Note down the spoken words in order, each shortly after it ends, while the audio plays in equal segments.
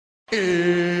It's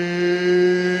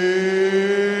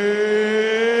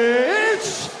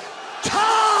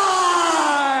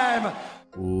time!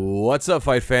 What's up,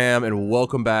 Fight Fam, and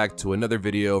welcome back to another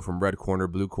video from Red Corner,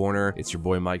 Blue Corner. It's your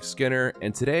boy Mike Skinner,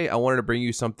 and today I wanted to bring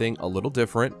you something a little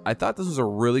different. I thought this was a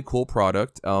really cool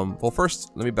product. Well,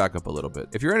 first, let me back up a little bit.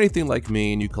 If you're anything like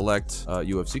me and you collect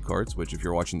UFC cards, which if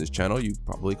you're watching this channel, you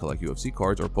probably collect UFC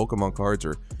cards or Pokemon cards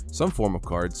or some form of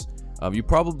cards, you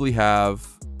probably have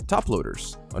top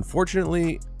loaders.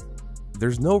 Unfortunately,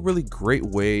 there's no really great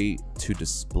way to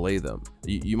display them.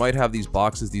 You might have these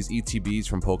boxes, these ETBs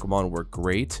from Pokemon work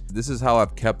great. This is how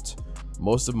I've kept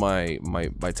most of my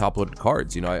top loaded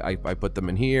cards. You know, I put them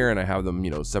in here and I have them,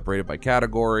 you know, separated by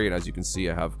category. And as you can see,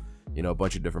 I have, you know, a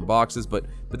bunch of different boxes, but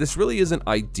this really isn't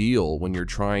ideal when you're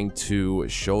trying to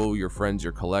show your friends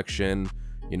your collection.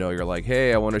 You know, you're like,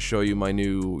 hey, I want to show you my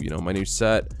new, my new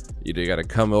set. You got to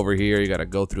come over here, you got to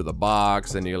go through the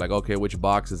box, and you're like, okay, which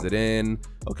box is it in?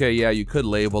 Okay, yeah, you could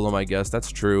label them, I guess, that's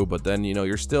true, but then, you know,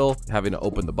 you're still having to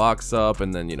open the box up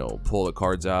and then, you know, pull the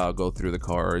cards out, go through the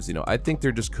cards. You know, I think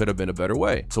there just could have been a better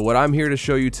way. So what I'm here to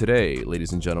show you today,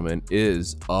 ladies and gentlemen,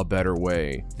 is a better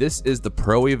way. This is the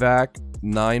Proavoc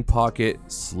 9-pocket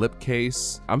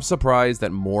slipcase. I'm surprised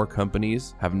that more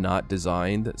companies have not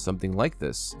designed something like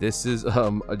this. This is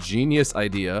a genius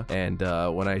idea, and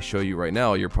when I show you right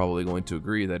now, you're probably going to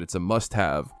agree that it's a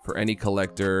must-have for any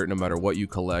collector, no matter what you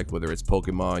collect, whether it's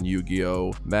Pokemon,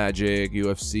 Yu-Gi-Oh, Magic,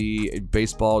 UFC,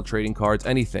 baseball, trading cards,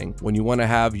 anything. When you want to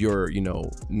have your, you know,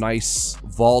 nice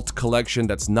vault collection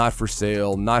that's not for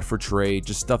sale, not for trade,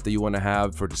 just stuff that you want to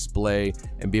have for display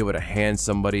and be able to hand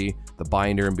somebody the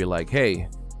binder and be like, hey,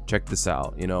 check this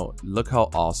out, you know, look how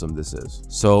awesome this is.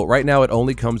 So right now it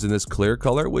only comes in this clear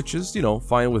color, which is, you know,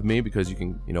 fine with me because you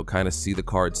can, you know, kind of see the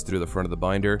cards through the front of the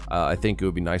binder. I think it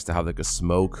would be nice to have like a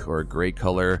smoke or a gray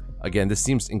color. Again, this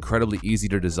seems incredibly easy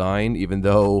to design, even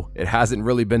though it hasn't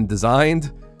really been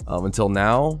designed until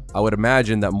now. I would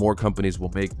imagine that more companies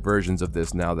will make versions of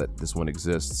this now that this one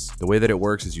exists. The way that it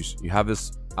works is you have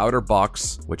this outer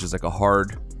box, which is like a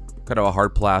hard, kind of a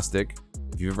hard plastic.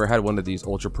 If you've ever had one of these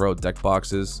Ultra Pro deck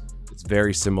boxes, it's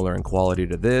very similar in quality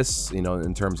to this, you know,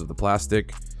 in terms of the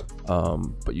plastic.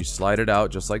 But you slide it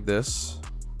out just like this.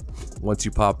 Once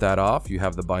you pop that off, you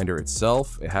have the binder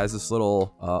itself. It has this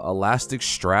little elastic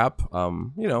strap.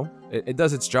 You know, it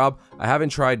does its job. I haven't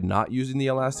tried not using the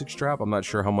elastic strap. I'm not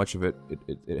sure how much of it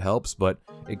helps, but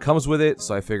it comes with it,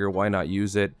 so I figure why not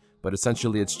use it. But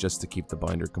essentially it's just to keep the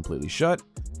binder completely shut.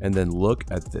 And then look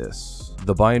at this.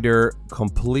 The binder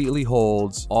completely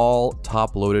holds all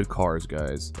top loaded cards,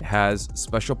 guys. It has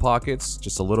special pockets,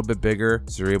 just a little bit bigger,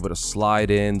 so you're able to slide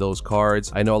in those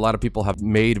cards. I know a lot of people have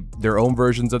made their own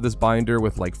versions of this binder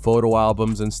with like photo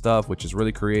albums and stuff, which is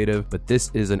really creative, but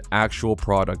this is an actual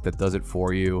product that does it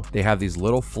for you. They have these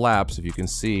little flaps, if you can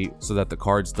see, so that the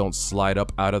cards don't slide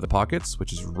up out of the pockets,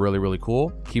 which is really, really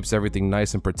cool. Keeps everything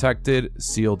nice and protected,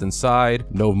 sealed inside,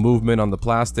 no movement on the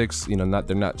plastics, you know,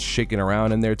 they're not shaking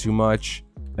around in there too much.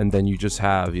 And then you just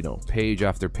have, you know, page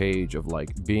after page of like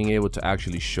being able to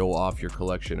actually show off your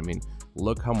collection. I mean,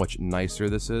 look how much nicer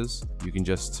this is. You can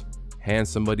just hand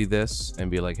somebody this and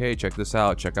be like, hey, check this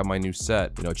out, check out my new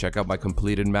set, you know, check out my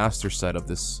completed master set of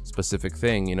this specific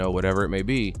thing, you know, whatever it may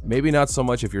be. Maybe not so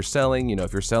much if you're selling, you know,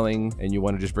 if you're selling and you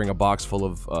want to just bring a box full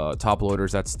of top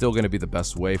loaders, that's still going to be the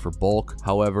best way for bulk.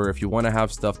 However, if you want to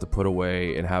have stuff to put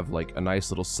away and have like a nice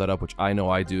little setup, which I know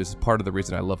I do, this is part of the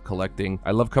reason I love collecting.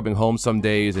 I love coming home some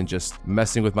days and just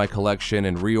messing with my collection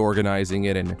and reorganizing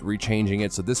it and rechanging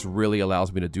it. So this really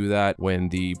allows me to do that when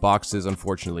the boxes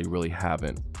unfortunately really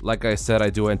haven't. Like I said, I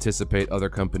do anticipate other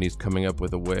companies coming up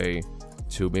with a way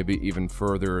to maybe even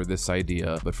further this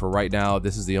idea, but for right now,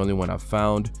 this is the only one I've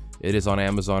found. It is on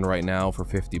Amazon right now for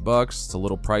 50 bucks. It's a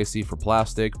little pricey for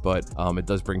plastic, but it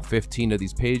does bring 15 of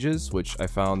these pages, which I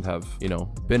found have, you know,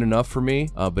 been enough for me.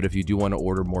 But if you do want to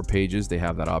order more pages, they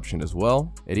have that option as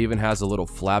well. It even has a little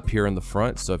flap here in the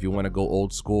front. So if you want to go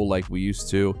old school like we used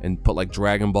to and put like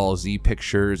Dragon Ball Z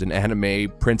pictures and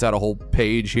anime, print out a whole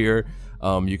page here,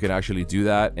 you can actually do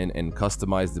that and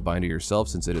customize the binder yourself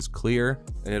since it is clear.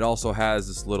 And it also has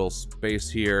this little space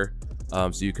here,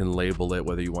 so you can label it,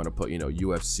 whether you want to put, you know,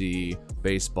 UFC,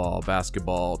 baseball,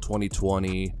 basketball,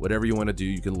 2020, whatever you want to do,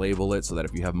 you can label it so that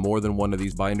if you have more than one of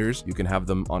these binders, you can have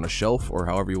them on a shelf or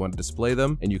however you want to display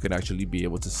them, and you can actually be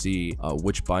able to see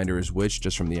which binder is which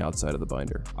just from the outside of the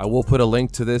binder. I will put a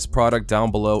link to this product down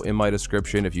below in my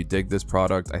description if you dig this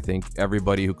product. I think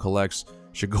everybody who collects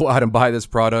should go out and buy this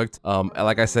product.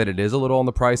 Like I said, it is a little on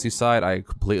the pricey side. I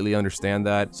completely understand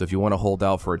that. So if you want to hold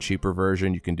out for a cheaper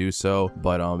version, you can do so.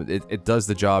 But it does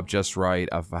the job just right.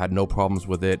 I've had no problems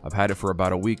with it. I've had it for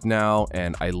about a week now,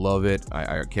 and I love it.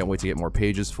 I can't wait to get more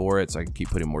pages for it, so I can keep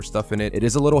putting more stuff in it. It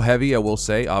is a little heavy, I will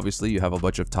say. Obviously, you have a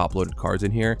bunch of top-loaded cards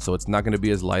in here, so it's not going to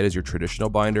be as light as your traditional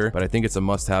binder, but I think it's a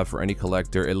must-have for any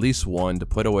collector, at least one, to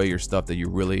put away your stuff that you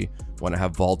really want to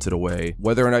have vaulted away.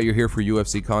 Whether or not you're here for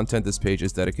UFC content, this page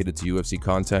is dedicated to UFC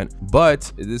content,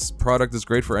 but this product is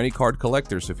great for any card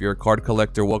collector. So if you're a card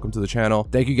collector, welcome to the channel.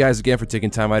 Thank you guys again for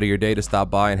taking time out of your day to stop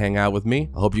by and hang out with me.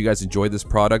 I hope you guys enjoyed this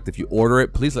product. If you order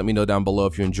it, please let me know down below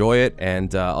if you enjoy it,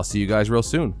 and I'll see you guys real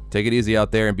soon. Take it easy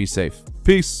out there and be safe.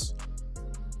 Peace.